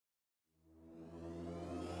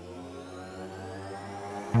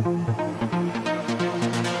Thank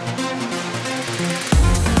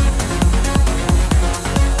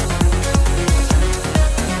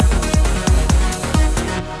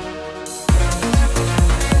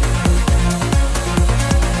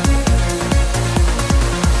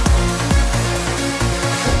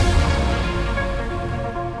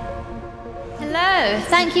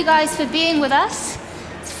you guys for being with us.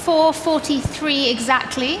 It's 4:43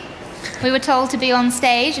 exactly. We were told to be on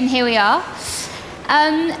stage, and here we are.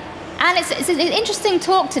 And it's an interesting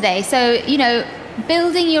talk today. So, you know,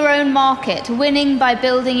 building your own market, winning by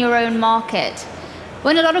building your own market.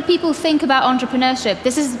 When a lot of people think about entrepreneurship,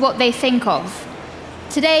 this is what they think of.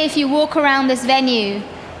 Today, if you walk around this venue,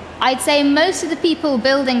 I'd say most of the people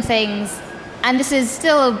building things, and this is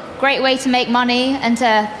still a great way to make money and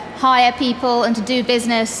to hire people and to do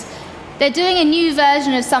business, they're doing a new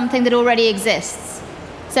version of something that already exists.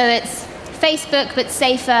 So it's Facebook but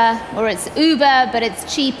safer, or it's Uber but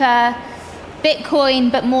it's cheaper,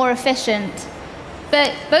 Bitcoin but more efficient.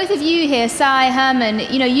 But both of you here, Sai, Herman,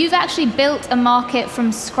 you know, you've actually built a market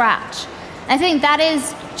from scratch. I think that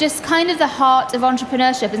is just kind of the heart of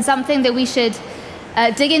entrepreneurship and something that we should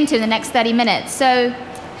dig into in the next 30 minutes. So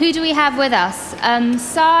who do we have with us?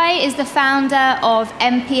 Sai is the founder of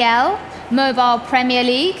MPL, Mobile Premier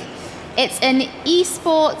League. It's an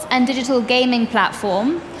esports and digital gaming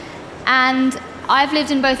platform. And I've lived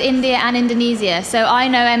in both India and Indonesia, so I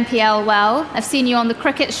know MPL well. I've seen you on the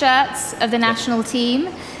cricket shirts of the national team.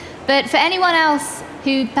 But for anyone else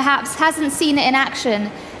who perhaps hasn't seen it in action,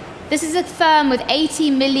 this is a firm with 80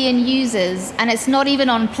 million users, and it's not even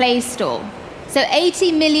on Play Store. So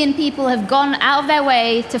 80 million people have gone out of their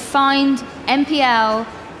way to find MPL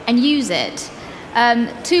and use it.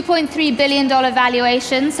 $2.3 billion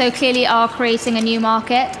valuation, so clearly are creating a new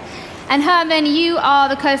market. And Herman, you are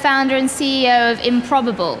the co-founder and CEO of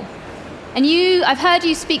Improbable. And I've heard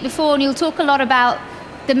you speak before, and you'll talk a lot about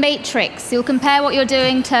the Matrix. You'll compare what you're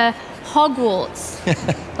doing to Hogwarts.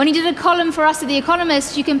 When you did a column for us at The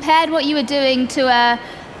Economist, you compared what you were doing to a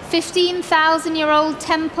 15,000-year-old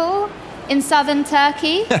temple in southern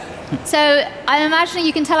Turkey. So I'm imagining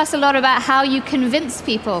you can tell us a lot about how you convince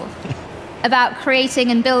people about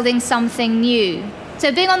creating and building something new.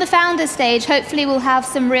 So being on the founder stage, hopefully we'll have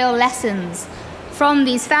some real lessons from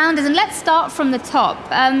these founders. And let's start from the top.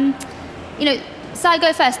 You know, Sai,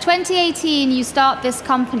 go first. 2018, you start this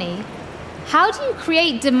company. How do you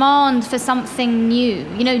create demand for something new?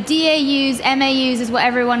 You know, DAUs, MAUs is what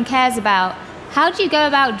everyone cares about. How do you go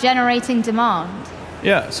about generating demand?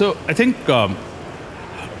 Yeah, so I think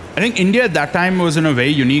India at that time was in a very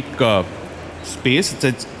unique space.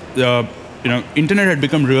 You know, internet had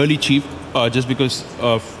become really cheap just because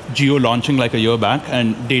of Jio launching like a year back,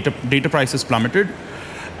 and data prices plummeted.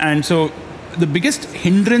 And so the biggest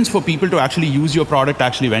hindrance for people to actually use your product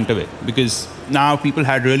actually went away, because now people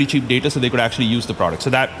had really cheap data, so they could actually use the product. So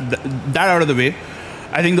that out of the way,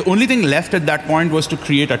 I think the only thing left at that point was to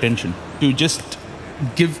create attention, to just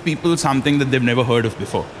give people something that they've never heard of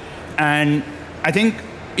before. And I think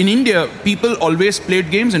in India, people always played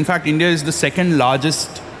games. In fact, India is the second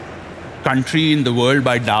largest country in the world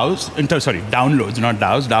by downloads, not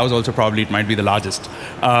DAUs. DAUs also probably, it might be the largest.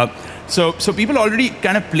 So people already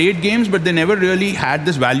kind of played games, but they never really had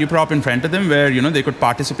this value prop in front of them where, you know, they could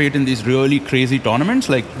participate in these really crazy tournaments,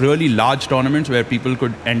 like really large tournaments where people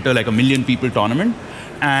could enter like 1 million people tournament.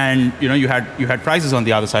 And you know, you had prizes on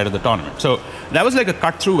the other side of the tournament. So that was like a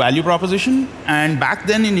cut-through value proposition. And back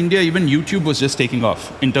then in India, even YouTube was just taking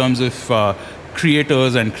off in terms of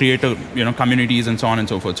creators and creator, you know, communities and so on and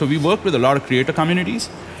so forth. So we worked with a lot of creator communities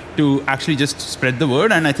to actually just spread the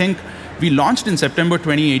word. And I think we launched in September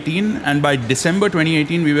 2018, and by December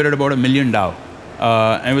 2018, we were at about 1 million DAU.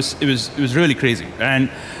 And it was really crazy. And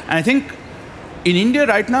I think in India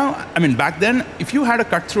right now, I mean, back then, if you had a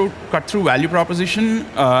cut-through value proposition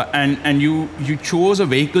and you chose a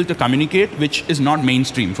vehicle to communicate, which is not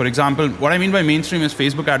mainstream. For example, what I mean by mainstream is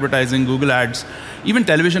Facebook advertising, Google ads, even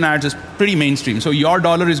television ads is pretty mainstream. So your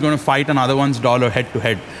dollar is going to fight another one's dollar head to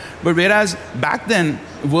head. But whereas back then,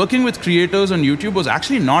 working with creators on YouTube was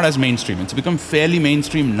actually not as mainstream. It's become fairly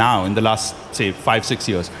mainstream now in the last, say, 5-6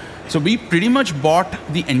 years. So we pretty much bought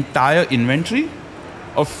the entire inventory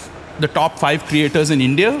of the top 5 creators in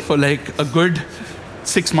India for like a good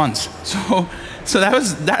 6 months. So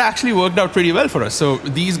that actually worked out pretty well for us. So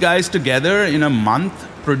these guys together in a month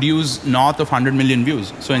produce north of 100 million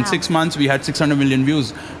views. So in 6 months, we had 600 million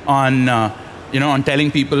views on, on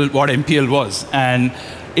telling people what MPL was. And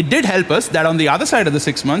it did help us that on the other side of the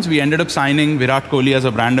 6 months, we ended up signing Virat Kohli as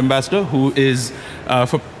a brand ambassador, who is,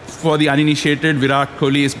 for the uninitiated, Virat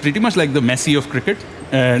Kohli is pretty much like the Messi of cricket.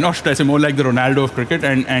 Not should I say, more like the Ronaldo of cricket.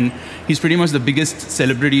 And he's pretty much the biggest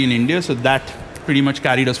celebrity in India. So that pretty much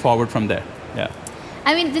carried us forward from there. Yeah.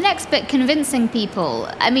 I mean, the next bit, convincing people.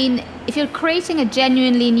 I mean, if you're creating a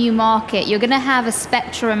genuinely new market, you're going to have a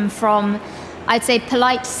spectrum from, I'd say,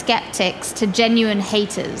 polite skeptics to genuine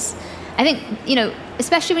haters. I think,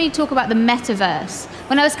 especially when you talk about the metaverse.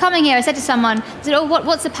 When I was coming here, I said to someone, I said,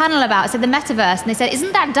 what's the panel about? I said, the metaverse. And they said,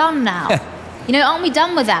 isn't that done now? Aren't we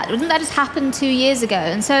done with that? Didn't that just happen 2 years ago?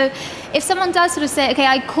 And so if someone does sort of say, okay,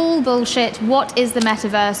 I call bullshit, what is the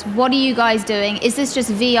metaverse? What are you guys doing? Is this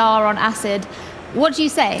just VR on acid? What do you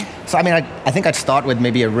say? So, I mean, I think I'd start with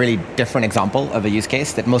maybe a really different example of a use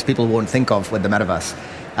case that most people won't think of with the metaverse.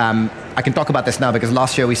 I can talk about this now because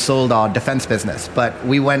last year we sold our defense business, but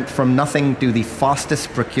we went from nothing to the fastest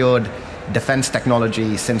procured defense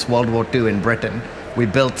technology since World War II in Britain. We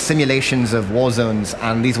built simulations of war zones,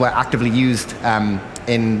 and these were actively used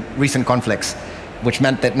in recent conflicts, which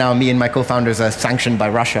meant that now me and my co-founders are sanctioned by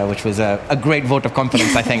Russia, which was a great vote of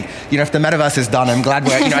confidence, I think. If the metaverse is done, I'm glad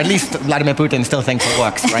we're, at least Vladimir Putin still thinks it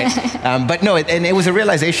works, right? But no, and it was a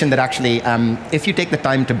realization that actually, if you take the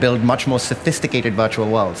time to build much more sophisticated virtual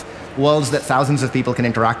worlds that thousands of people can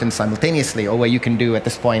interact in simultaneously, or where you can do, at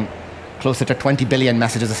this point, closer to 20 billion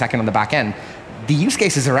messages a second on the back end, the use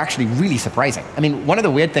cases are actually really surprising. I mean, one of the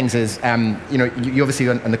weird things is, you obviously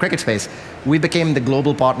in the cricket space, we became the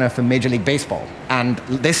global partner for Major League Baseball. And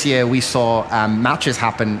this year we saw matches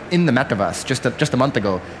happen in the metaverse just a month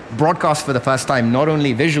ago, broadcast for the first time, not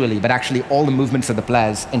only visually, but actually all the movements of the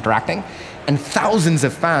players interacting. And thousands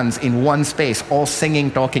of fans in one space, all singing,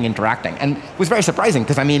 talking, interacting. And it was very surprising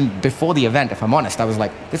because, I mean, before the event, if I'm honest, I was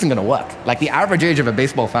like, this isn't going to work. Like, the average age of a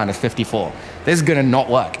baseball fan is 54. This is going to not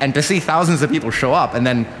work. And to see thousands of people show up and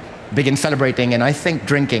then begin celebrating and I think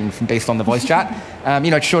drinking based on the voice chat,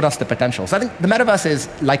 it showed us the potential. So I think the metaverse is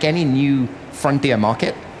like any new frontier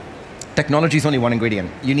market. Technology is only one ingredient.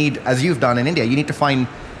 You need, as you've done in India, you need to find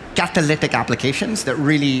catalytic applications that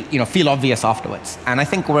really feel obvious afterwards. And I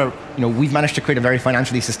think we've managed to create a very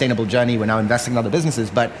financially sustainable journey. We're now investing in other businesses,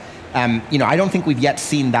 but I don't think we've yet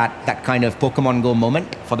seen that kind of Pokemon Go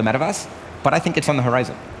moment for the metaverse, but I think it's on the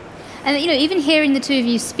horizon. And even hearing the two of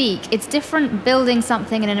you speak, it's different building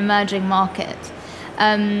something in an emerging market.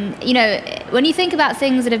 When you think about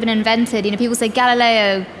things that have been invented, people say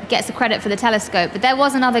Galileo gets the credit for the telescope, but there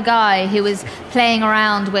was another guy who was playing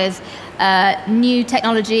around with new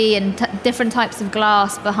technology and different types of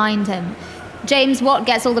glass behind him. James Watt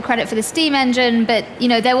gets all the credit for the steam engine, but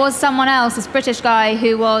there was someone else, this British guy,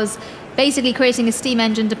 who was basically creating a steam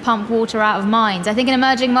engine to pump water out of mines. I think in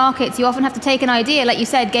emerging markets, you often have to take an idea, like you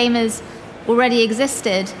said, gamers already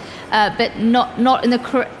existed, but not in the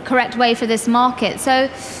correct way for this market. So,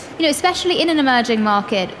 especially in an emerging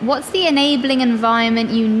market, what's the enabling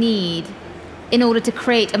environment you need in order to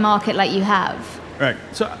create a market like you have? Right.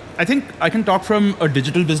 So I think I can talk from a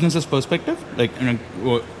digital business's perspective.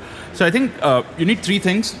 So I think you need three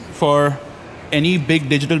things for any big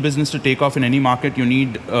digital business to take off in any market. You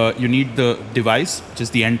need the device, which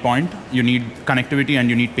is the endpoint. You need connectivity, and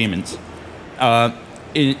you need payments.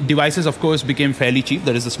 Devices, of course, became fairly cheap.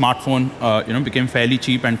 There is the smartphone, became fairly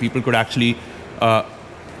cheap, and people could actually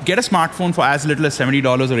get a smartphone for as little as $70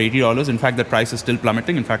 or $80. In fact, the price is still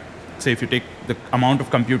plummeting. In fact, say if you take the amount of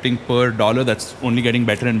computing per dollar, that's only getting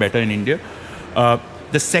better and better in India.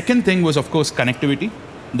 The second thing was, of course, connectivity,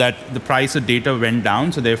 that the price of data went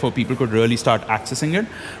down, so therefore people could really start accessing it.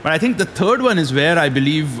 But I think the third one is where I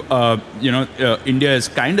believe India is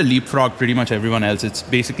kind of leapfrog pretty much everyone else. It's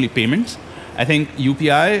basically payments. I think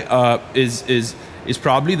UPI is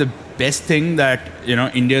probably the best thing that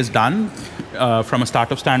India has done from a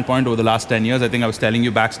startup standpoint over the last 10 years. I think I was telling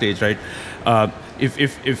you backstage, right?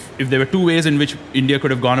 If there were two ways in which India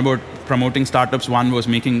could have gone about promoting startups, one was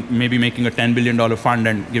maybe making a $10 billion fund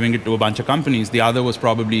and giving it to a bunch of companies. The other was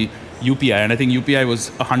probably UPI, and I think UPI was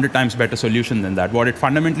 100 times better solution than that. What it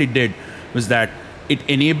fundamentally did was that it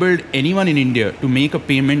enabled anyone in India to make a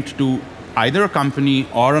payment to either a company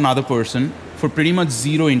or another person for pretty much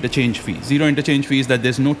zero interchange fee. Zero interchange fee is that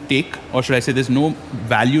there's no take, or should I say there's no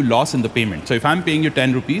value loss in the payment. So if I'm paying you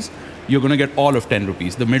 10 rupees, you're going to get all of 10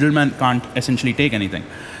 rupees. The middleman can't essentially take anything.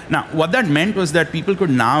 Now, what that meant was that people could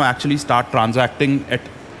now actually start transacting at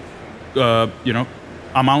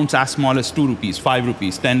amounts as small as 2 rupees, 5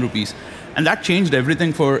 rupees, 10 rupees. And that changed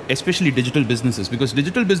everything for especially digital businesses, because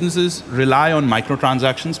digital businesses rely on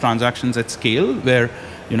microtransactions, transactions at scale, where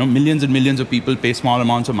millions and millions of people pay small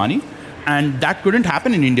amounts of money. And that couldn't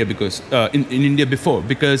happen in India because in India before,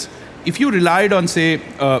 because if you relied on, say,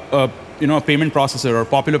 a payment processor or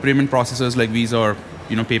popular payment processors like Visa or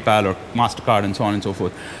PayPal or MasterCard and so on and so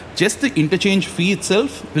forth. Just the interchange fee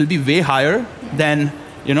itself will be way higher than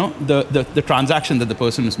the transaction that the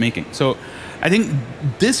person is making. So I think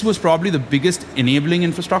this was probably the biggest enabling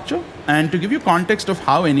infrastructure. And to give you context of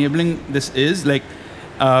how enabling this is, like,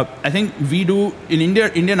 I think we do, in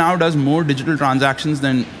India now does more digital transactions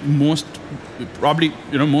than most of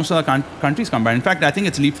the countries combined. In fact, I think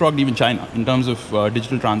it's leapfrogged even China in terms of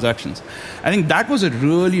digital transactions. I think that was a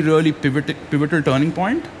really, really pivotal turning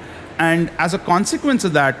point. And as a consequence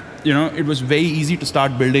of that, it was very easy to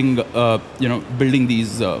start building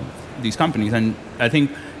these companies. And I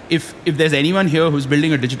think if there's anyone here who's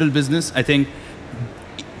building a digital business, I think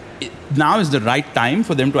now is the right time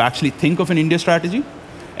for them to actually think of an India strategy.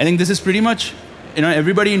 I think this is pretty much,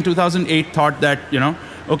 everybody in 2008 thought that,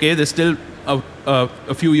 okay, there's still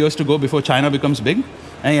a few years to go before China becomes big.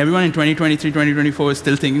 I think everyone in 2023, 2024 is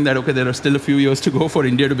still thinking that, okay, there are still a few years to go for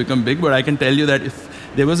India to become big. But I can tell you that if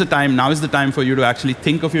there was a time, now is the time for you to actually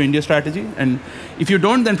think of your India strategy. And if you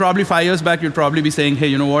don't, then probably 5 years back, you'd probably be saying, hey,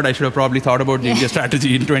 you know what, I should have probably thought about the India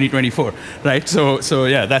strategy in 2024, right? So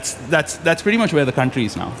yeah, that's pretty much where the country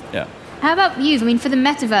is now, yeah. How about you? I mean, for the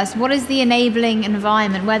metaverse, what is the enabling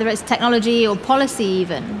environment, whether it's technology or policy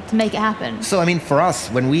even, to make it happen? So, I mean, for us,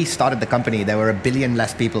 when we started the company, there were 1 billion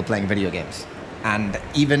less people playing video games. And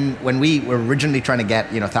even when we were originally trying to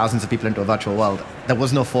get thousands of people into a virtual world, there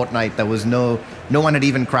was no Fortnite, there was no one had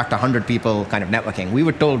even cracked 100 people kind of networking. We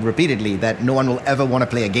were told repeatedly that no one will ever want to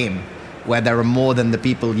play a game where there are more than the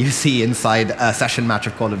people you see inside a session match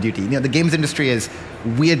of Call of Duty. The games industry is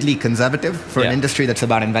weirdly conservative for an industry that's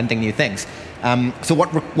about inventing new things. So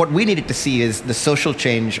what we needed to see is the social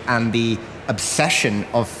change and the obsession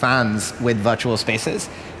of fans with virtual spaces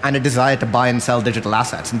and a desire to buy and sell digital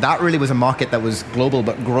assets. And that really was a market that was global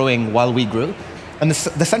but growing while we grew. And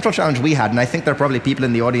the central challenge we had, and I think there are probably people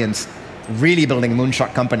in the audience really building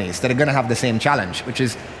moonshot companies that are going to have the same challenge, which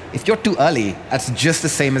is if you're too early, that's just the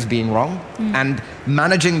same as being wrong. And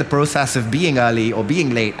managing the process of being early or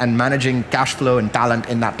being late and managing cash flow and talent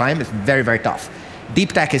in that time is very, very tough.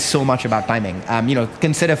 Deep tech is so much about timing.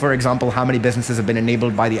 Consider, for example, how many businesses have been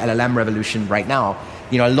enabled by the LLM revolution right now.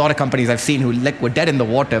 A lot of companies I've seen who were dead in the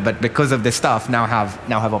water, but because of this stuff now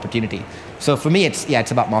have opportunity. So for me,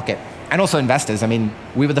 it's about market. And also investors. I mean,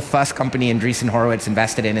 we were the first company Andreessen Horowitz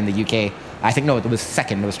invested in the UK. I think, no, it was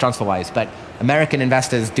second, it was TransferWise. But American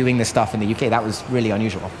investors doing this stuff in the UK, that was really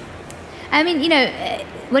unusual. I mean,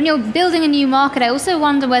 when you're building a new market, I also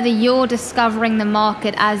wonder whether you're discovering the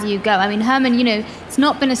market as you go. I mean, Herman, it's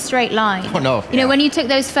not been a straight line. Oh, no. When you took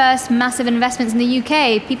those first massive investments in the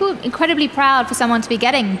UK, people were incredibly proud for someone to be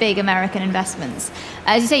getting big American investments.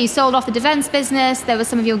 As you say, you sold off the defense business. There were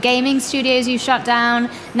some of your gaming studios you shut down.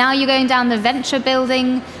 Now you're going down the venture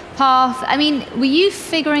building path. I mean, were you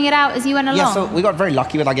figuring it out as you went along? Yeah, so we got very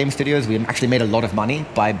lucky with our game studios. We actually made a lot of money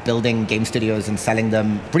by building game studios and selling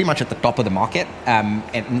them pretty much at the top of the market.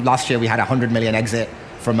 And last year we had a 100 million exit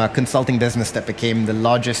from a consulting business that became the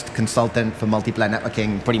largest consultant for multiplayer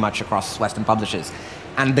networking pretty much across Western publishers.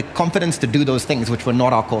 And the confidence to do those things, which were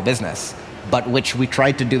not our core business, but which we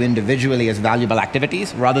tried to do individually as valuable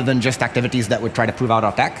activities, rather than just activities that would try to prove out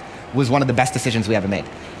our tech, was one of the best decisions we ever made.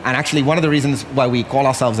 And actually, one of the reasons why we call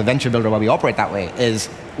ourselves a venture builder, why we operate that way, is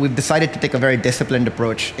we've decided to take a very disciplined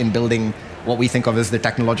approach in building what we think of as the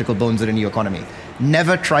technological bones of the new economy.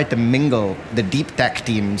 Never try to mingle the deep tech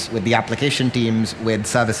teams with the application teams with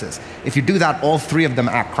services. If you do that, all three of them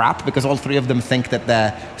are crap because all three of them think that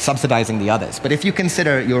they're subsidizing the others. But if you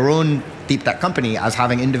consider your own deep tech company as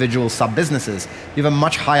having individual sub-businesses, you have a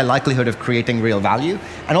much higher likelihood of creating real value,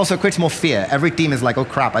 and also creates more fear. Every team is like, oh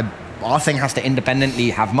crap, our thing has to independently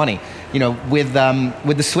have money. With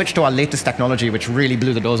the switch to our latest technology, which really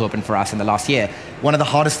blew the doors open for us in the last year, one of the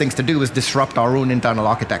hardest things to do was disrupt our own internal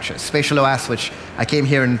architecture. Spatial OS, which I came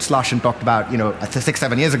here in Slush and talked about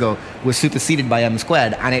 6-7 years ago, was superseded by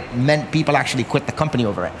M², and it meant people actually quit the company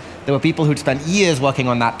over it. There were people who'd spent years working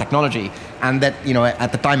on that technology, and that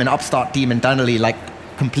at the time an upstart team internally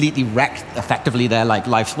completely wrecked effectively their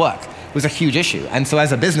life's work. It was a huge issue. And so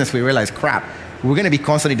as a business, we realized, crap, we're going to be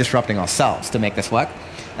constantly disrupting ourselves to make this work.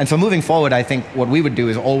 And so moving forward, I think what we would do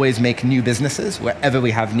is always make new businesses wherever we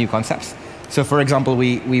have new concepts. So for example,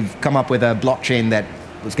 we've come up with a blockchain that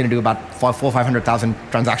was going to do about 400,000 or 500,000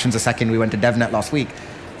 transactions a second. We went to DevNet last week.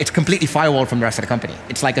 It's completely firewalled from the rest of the company.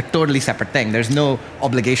 It's like a totally separate thing. There's no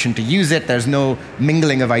obligation to use it. There's no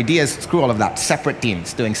mingling of ideas. Screw all of that. Separate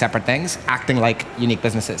teams doing separate things, acting like unique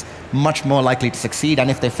businesses. Much more likely to succeed, and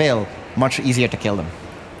if they fail, much easier to kill them.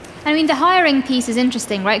 I mean, the hiring piece is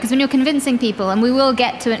interesting, right? Because when you're convincing people, and we will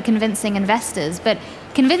get to it convincing investors, but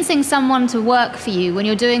convincing someone to work for you when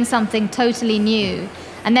you're doing something totally new,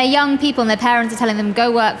 and they're young people and their parents are telling them,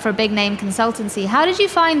 go work for a big name consultancy. How did you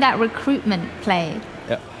find that recruitment played?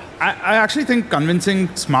 Yeah. I actually think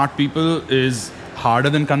convincing smart people is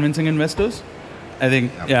harder than convincing investors. I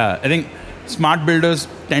think smart builders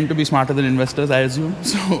tend to be smarter than investors, I assume.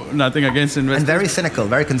 So nothing against investors. And very cynical,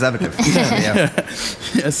 very conservative.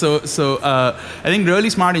 Yeah, so I think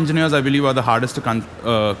really smart engineers, I believe, are the hardest to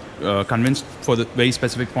convince. For the very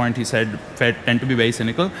specific point he said, tend to be very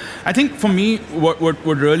cynical. I think for me, what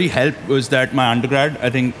would really help was that my undergrad,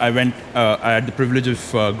 I think I had the privilege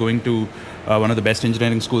of going to one of the best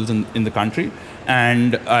engineering schools in the country.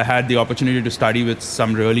 And I had the opportunity to study with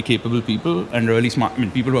some really capable people and really smart,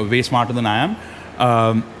 people who are way smarter than I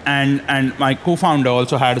am. And my co-founder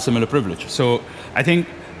also had a similar privilege. So I think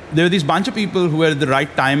there were this bunch of people who were at the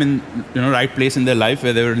right time and right place in their life,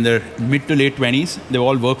 where they were in their mid to late 20s. They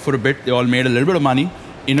all worked for a bit. They all made a little bit of money,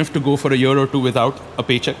 enough to go for a year or two without a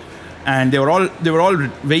paycheck. And they were all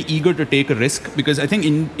very eager to take a risk, because I think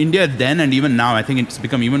in India then and even now, I think it's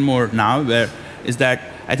become even more now, where is that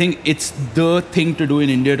I think it's the thing to do in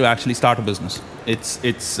India to actually start a business. It's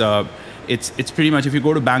pretty much, if you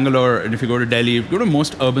go to Bangalore and if you go to Delhi, if you go to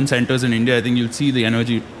most urban centers in India, I think you'll see the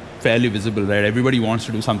energy fairly visible, right? Everybody wants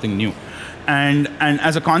to do something new. And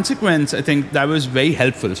as a consequence, I think that was very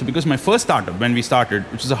helpful. So because my first startup, when we started,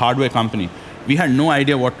 which is a hardware company, we had no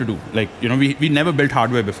idea what to do. Like, we never built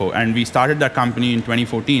hardware before. And we started that company in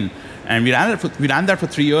 2014. And we ran that for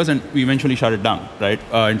 3 years, and we eventually shut it down, right?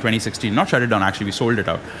 In 2016. Not shut it down, actually, we sold it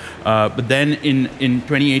out. But then in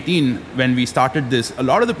 2018, when we started this, a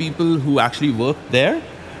lot of the people who actually worked there,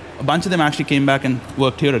 a bunch of them actually came back and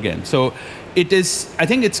worked here again. So it is, I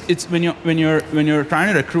think it's when you're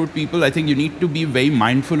trying to recruit people, I think you need to be very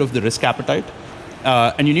mindful of the risk appetite.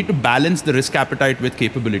 And you need to balance the risk appetite with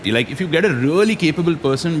capability. Like, if you get a really capable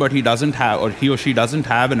person, but he or she doesn't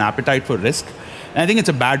have an appetite for risk, I think it's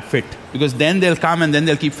a bad fit, because then they'll come and then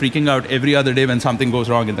they'll keep freaking out every other day when something goes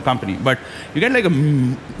wrong in the company. But you get like a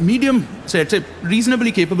medium, say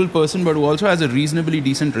reasonably capable person, but who also has a reasonably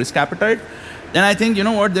decent risk appetite, then I think, they're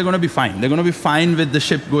going to be fine. They're going to be fine with the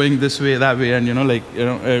ship going this way, that way, and in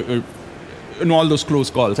all those close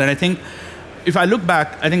calls. And I think, if I look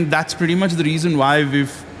back, I think that's pretty much the reason why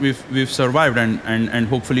we've survived and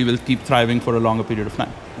hopefully will keep thriving for a longer period of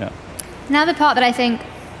time. Yeah. Now the part that I think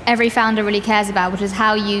every founder really cares about, which is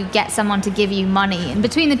how you get someone to give you money. And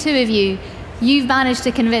between the two of you, you've managed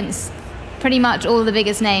to convince pretty much all the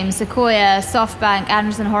biggest names: Sequoia, SoftBank,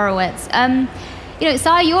 Andreessen Horowitz.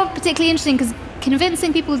 Sai, you're particularly interesting because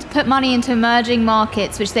convincing people to put money into emerging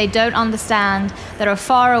markets which they don't understand, that are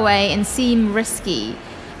far away and seem risky,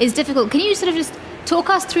 is difficult. Can you sort of just talk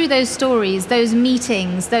us through those stories, those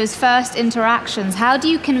meetings, those first interactions? How do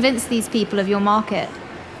you convince these people of your market?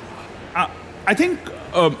 I think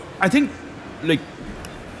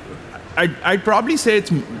I'd probably say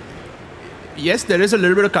yes, there is a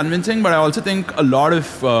little bit of convincing, but I also think a lot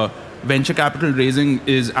of venture capital raising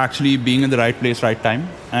is actually being in the right place, right time.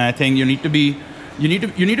 And I think you need to be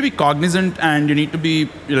cognizant, and you need to be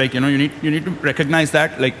you need to recognize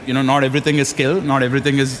that, not everything is skill, not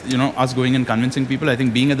everything is us going and convincing people. I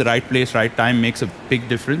think being at the right place, right time makes a big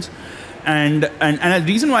difference. And the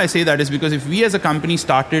reason why I say that is because if we as a company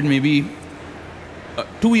started maybe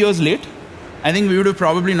 2 years late, I think we would have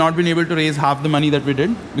probably not been able to raise half the money that we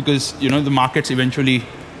did, because the markets eventually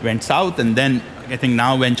went south, and then I think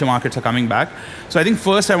now venture markets are coming back. So I think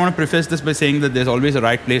first I want to preface this by saying that there's always a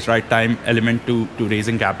right place, right time element to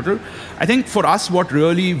raising capital. I think for us, what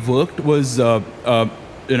really worked was that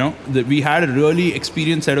we had a really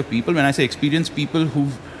experienced set of people. When I say experienced, people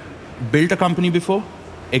who've built a company before,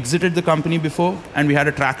 exited the company before, and we had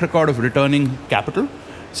a track record of returning capital.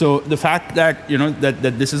 So the fact that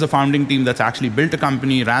that this is a founding team that's actually built a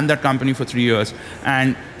company, ran that company for 3 years,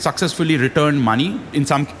 and successfully returned money.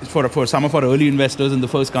 For some of our early investors in the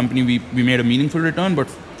first company, we made a meaningful return, but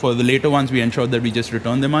for the later ones, we ensured that we just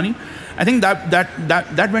returned their money. I think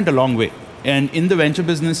that went a long way. And in the venture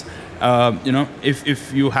business,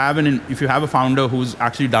 if you have a founder who's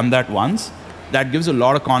actually done that once, that gives a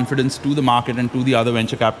lot of confidence to the market and to the other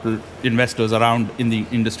venture capital investors around in the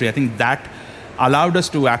industry. I think that allowed us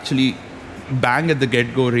to actually bang at the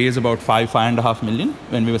get-go raise about $5.5 million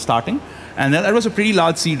when we were starting. And that was a pretty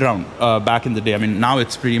large seed round back in the day. I mean, now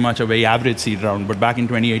it's pretty much a very average seed round, but back in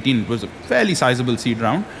 2018, it was a fairly sizable seed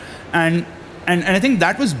round. And I think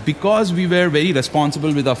that was because we were very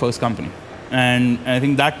responsible with our first company. And I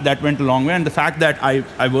think that went a long way. And the fact that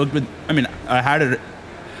I worked with, I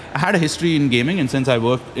had a history in gaming, and since I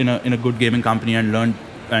worked in a good gaming company and learned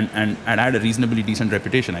and I had a reasonably decent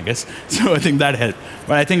reputation, I guess. So I think that helped.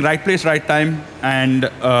 But I think right place, right time, and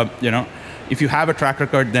if you have a track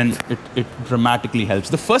record, then it dramatically helps.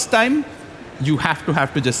 The first time, you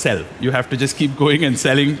have to just sell. You have to just keep going and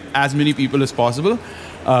selling as many people as possible.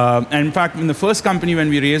 And in fact, in the first company when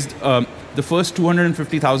we raised, the first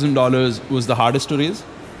 $250,000 was the hardest to raise.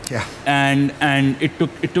 Yeah. And it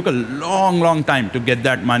took a long time to get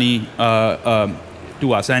that money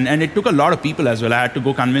to us. And it took a lot of people as well. I had to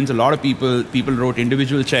go convince a lot of people. People wrote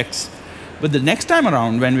individual checks. But the next time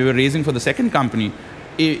around, when we were raising for the second company,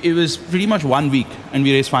 it was pretty much 1 week, and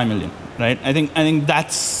we raised 5 million. Right? I think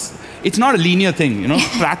it's not a linear thing.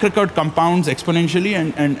 Track record compounds exponentially,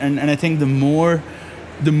 and I think the more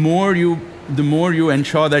you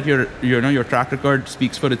ensure that your track record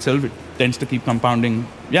speaks for itself, it tends to keep compounding.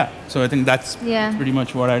 Yeah. So I think that's pretty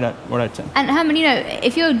much what I'd say. And Herman,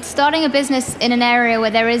 if you're starting a business in an area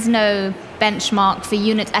where there is no benchmark for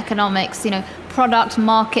unit economics, product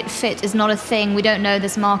market fit is not a thing. We don't know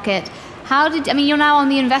this market. You're now on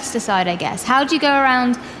the investor side, I guess. How do you go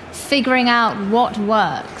around figuring out what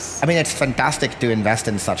works? It's fantastic to invest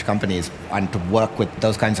in such companies and to work with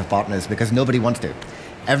those kinds of partners because nobody wants to.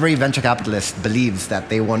 Every venture capitalist believes that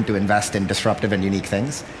they want to invest in disruptive and unique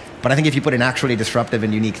things. But I think if you put an actually disruptive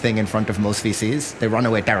and unique thing in front of most VCs, they run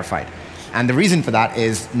away terrified. And the reason for that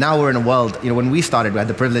is now we're in a world, when we started, we had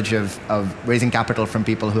the privilege of raising capital from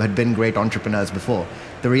people who had been great entrepreneurs before.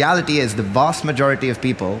 The reality is the vast majority of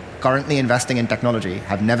people currently investing in technology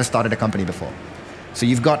have never started a company before. So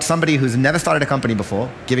you've got somebody who's never started a company before,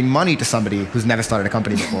 giving money to somebody who's never started a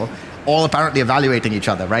company before, all apparently evaluating each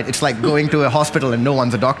other, right? It's like going to a hospital and no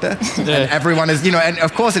one's a doctor. And everyone is, and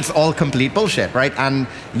of course it's all complete bullshit, right? And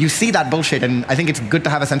you see that bullshit, and I think it's good to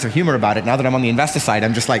have a sense of humor about it. Now that I'm on the investor side,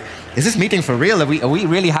 I'm just like, is this meeting for real? Are we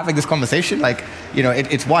really having this conversation?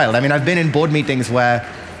 It's wild. I've been in board meetings where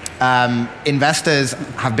investors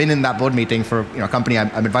have been in that board meeting for a company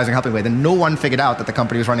I'm advising, helping with, and no one figured out that the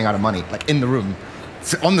company was running out of money, in the room.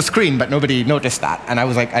 On the screen, but nobody noticed that. And I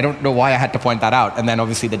was like, I don't know why I had to point that out. And then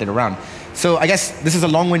obviously they did around. So I guess this is a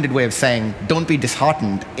long-winded way of saying, don't be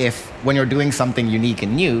disheartened if when you're doing something unique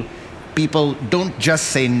and new, people don't just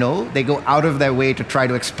say no, they go out of their way to try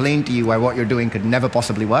to explain to you why what you're doing could never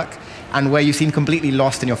possibly work, and where you seem completely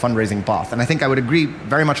lost in your fundraising path. And I think I would agree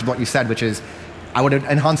very much with what you said, which is, I would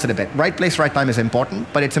enhance it a bit. Right place, right time is important,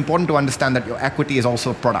 but it's important to understand that your equity is also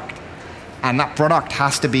a product. And that product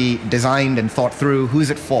has to be designed and thought through. Who's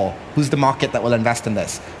it for? Who's the market that will invest in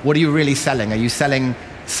this? What are you really selling? Are you selling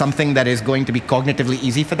something that is going to be cognitively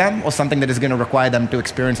easy for them, or something that is going to require them to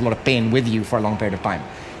experience a lot of pain with you for a long period of time?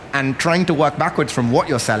 And trying to work backwards from what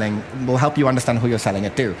you're selling will help you understand who you're selling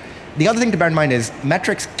it to. The other thing to bear in mind is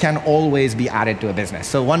metrics can always be added to a business.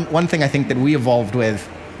 So one thing I think that we evolved with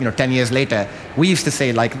 10 years later, we used to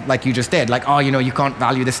say, like you just did, you can't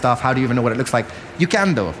value this stuff. How do you even know what it looks like? You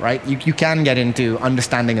can, though, right? You can get into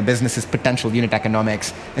understanding a business's potential unit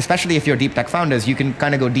economics, especially if you're deep tech founders. You can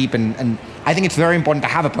kind of go deep, and I think it's very important to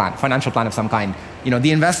have a plan, financial plan of some kind.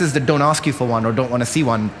 The investors that don't ask you for one or don't want to see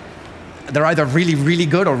one, they're either really, really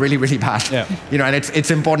good or really, really bad. Yeah. And it's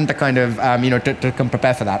important to kind of, to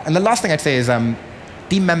prepare for that. And the last thing I'd say is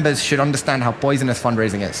team members should understand how poisonous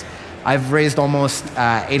fundraising is. I've raised almost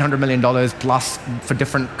 $800 million plus for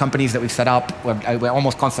different companies that we've set up. We're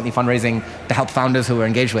almost constantly fundraising to help founders who we're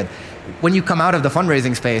engaged with. When you come out of the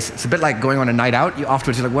fundraising space, it's a bit like going on a night out.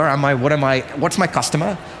 Afterwards, you're like, where am I? What am I? What's my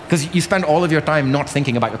customer? Because you spend all of your time not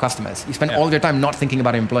thinking about your customers. You spend all of your time not thinking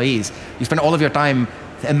about employees. You spend all of your time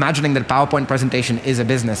imagining that a PowerPoint presentation is a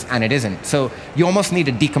business, and it isn't. So you almost need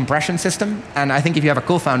a decompression system. And I think if you have a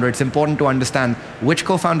co-founder, it's important to understand which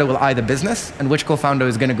co-founder will either business and which co-founder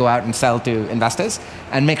is going to go out and sell to investors,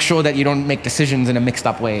 and make sure that you don't make decisions in a mixed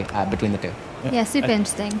up way between the two. Yeah, super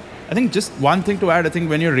interesting. I think just one thing to add, I think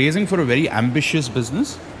when you're raising for a very ambitious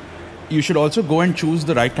business, you should also go and choose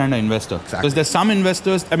the right kind of investor. Exactly. Because there's some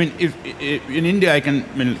investors, if in India,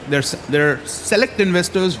 there are select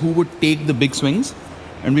investors who would take the big swings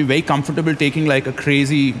and be very comfortable taking like a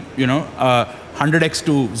crazy, 100x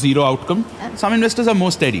to zero outcome. Some investors are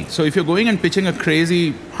more steady. So if you're going and pitching a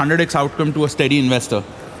crazy 100x outcome to a steady investor,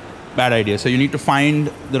 bad idea. So you need to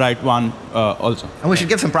find the right one also. And we should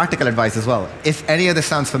give some practical advice as well. If any of this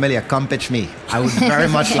sounds familiar, come pitch me. I would very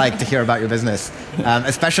much like to hear about your business,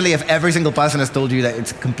 especially if every single person has told you that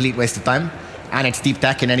it's a complete waste of time and it's deep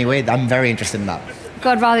tech in any way. I'm very interested in that.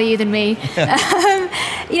 God, rather you than me.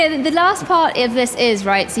 The last part of this is,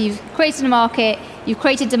 right, so you've created a market, you've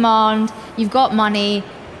created demand, you've got money,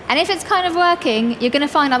 and if it's kind of working, you're going to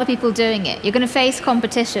find other people doing it. You're going to face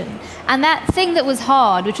competition. And that thing that was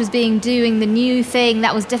hard, which was doing the new thing,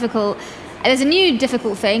 that was difficult, there's a new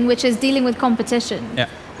difficult thing, which is dealing with competition. Yeah.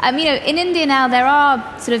 In India now, there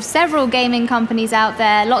are sort of several gaming companies out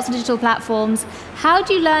there, lots of digital platforms. How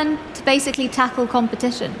do you learn to basically tackle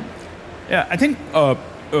competition? Yeah, I think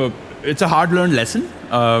it's a hard-learned lesson.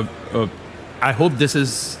 I hope this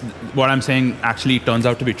is what I'm saying actually turns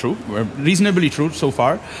out to be true, reasonably true so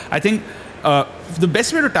far. I think the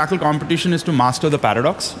best way to tackle competition is to master the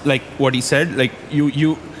paradox, like what he said. Like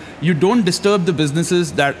you don't disturb the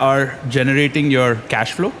businesses that are generating your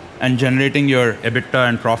cash flow and generating your EBITDA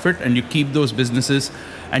and profit, and you keep those businesses,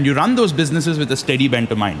 and you run those businesses with a steady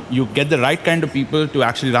bent of mind. You get the right kind of people to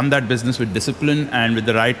actually run that business with discipline and with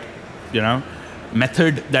the right,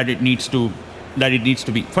 method that it needs to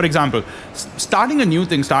be. For example, starting a new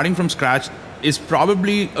thing, starting from scratch, is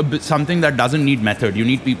probably something that doesn't need method. You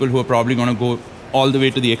need people who are probably going to go all the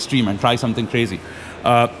way to the extreme and try something crazy.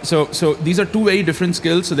 So these are two very different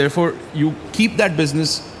skills. So therefore, you keep that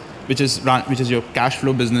business, which is your cash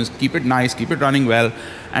flow business, keep it nice, keep it running well,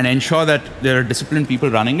 and ensure that there are disciplined people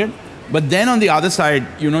running it. But then on the other side,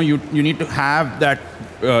 you need to have that,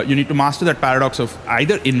 you need to master that paradox of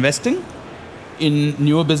either investing in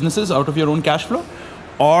newer businesses out of your own cash flow,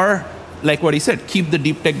 or like what he said, keep the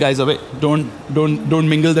deep tech guys away. Don't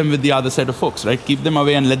mingle them with the other set of folks, right? Keep them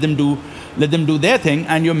away and let them do their thing.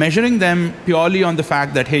 And you're measuring them purely on the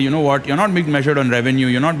fact that, hey, you know what? You're not being measured on revenue.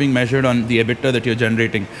 You're not being measured on the EBITDA that you're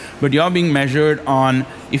generating, but you're being measured on,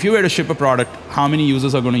 if you were to ship a product, how many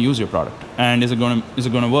users are going to use your product, and is it going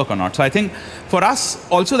to work or not? So I think for us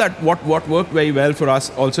also, that what worked very well for us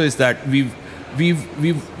also is that we've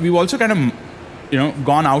also kind of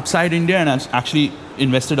gone outside India and actually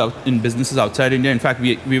invested out in businesses outside India. In fact,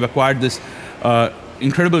 we've acquired this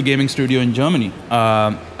incredible gaming studio in Germany,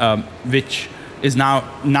 which is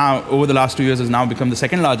now over the last 2 years has now become the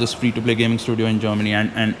second largest free-to-play gaming studio in Germany,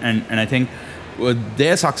 and I think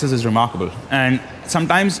their success is remarkable. And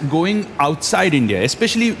sometimes going outside India,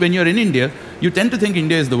 especially when you're in India, you tend to think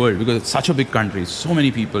India is the world because it's such a big country, so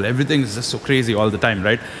many people, everything is just so crazy all the time,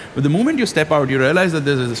 right? But the moment you step out, you realize that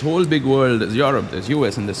there's this whole big world. There's Europe, there's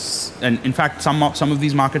US, and in fact, some of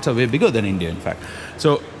these markets are way bigger than India, in fact.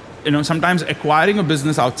 So, sometimes acquiring a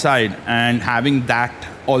business outside and having that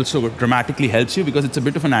also dramatically helps you, because it's a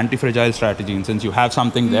bit of an anti-fragile strategy, and since you have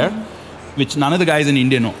something there, which none of the guys in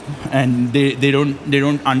India know, and they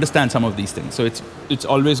don't understand some of these things. So it's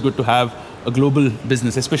always good to have a global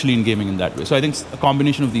business, especially in gaming, in that way. So I think a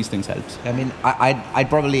combination of these things helps. I mean, I'd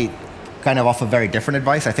probably kind of offer very different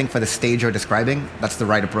advice. I think for the stage you're describing, that's the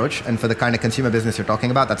right approach, and for the kind of consumer business you're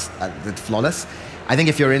talking about, that's flawless. I think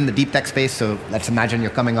if you're in the deep tech space, so let's imagine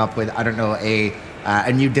you're coming up with, I don't know, a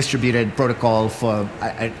new distributed protocol for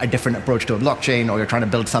a different approach to a blockchain, or you're trying to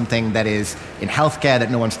build something that is in healthcare that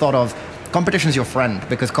no one's thought of. Competition is your friend,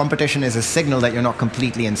 because competition is a signal that you're not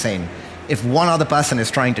completely insane. If one other person is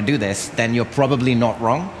trying to do this, then you're probably not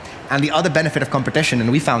wrong. And the other benefit of competition, and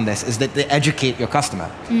we found this, is that they educate your customer.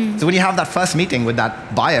 So when you have that first meeting with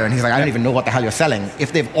that buyer, and he's like, I don't even know what the hell you're selling,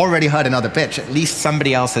 if they've already heard another pitch, at least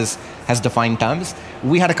somebody else has defined terms.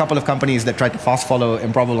 We had a couple of companies that tried to fast follow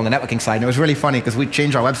Improbable on the networking side, and it was really funny because we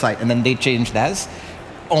changed our website, and then they changed theirs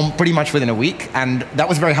pretty much within a week, and that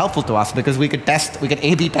was very helpful to us because we could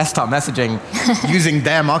A/B test our messaging using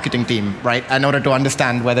their marketing team, right, in order to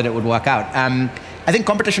understand whether it would work out. I think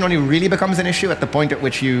competition only really becomes an issue at the point at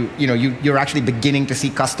which you're actually beginning to see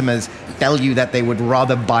customers tell you that they would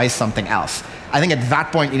rather buy something else. I think at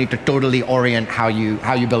that point you need to totally orient how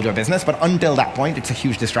you build your business, but until that point, it's a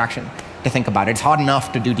huge distraction to think about it. It's hard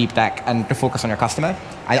enough to do deep tech and to focus on your customer.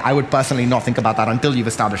 I would personally not think about that until you've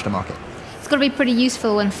established a market. It's got to be pretty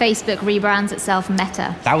useful when Facebook rebrands itself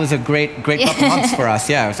Meta. That was a great couple of months for us,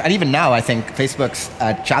 yeah. And even now, I think Facebook's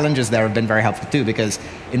challenges there have been very helpful too, because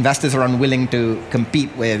investors are unwilling to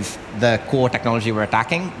compete with the core technology we're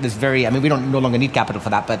attacking. We no longer need capital for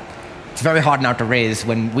that, but it's very hard now to raise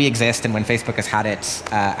when we exist and when Facebook has had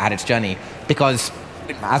its journey, because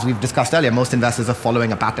as we've discussed earlier, most investors are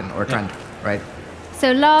following a pattern or a trend, right?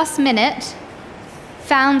 So last minute,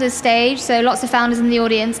 founders stage, so lots of founders in the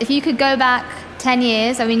audience. If you could go back 10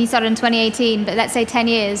 years, I mean, you started in 2018, but let's say 10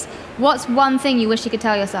 years, what's one thing you wish you could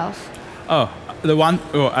tell yourself?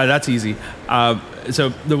 That's easy. So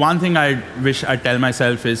the one thing I wish I'd tell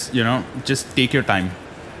myself is, just take your time.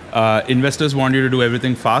 Investors want you to do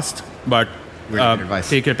everything fast, but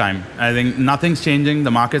take your time. I think nothing's changing.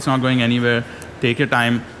 The market's not going anywhere. Take your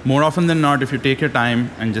time. More often than not, if you take your time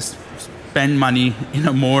and just spend money in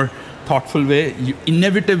a more thoughtful way,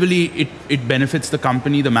 inevitably it benefits the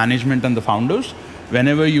company, the management, and the founders.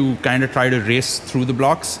 Whenever you kind of try to race through the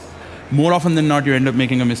blocks, more often than not, you end up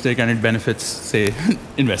making a mistake and it benefits, say,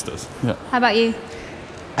 investors. Yeah. How about you?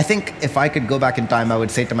 I think if I could go back in time, I would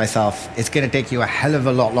say to myself, it's going to take you a hell of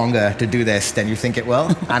a lot longer to do this than you think it will.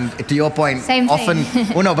 And to your point, Same often, thing.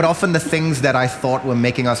 well, no, but often the things that I thought were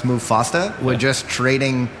making us move faster were just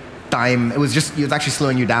trading time. It was actually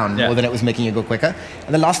slowing you down more than it was making you go quicker.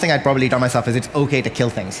 And the last thing I'd probably tell myself is it's okay to kill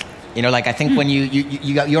things. You know, like I think when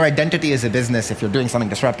your identity as a business, if you're doing something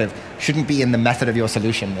disruptive, shouldn't be in the method of your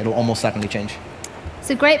solution. It'll almost certainly change. It's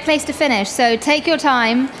a great place to finish. So take your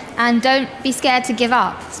time and don't be scared to give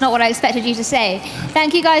up. It's not what I expected you to say.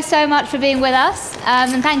 Thank you guys so much for being with us.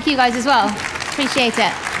 And thank you guys as well. Appreciate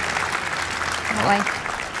it. That way.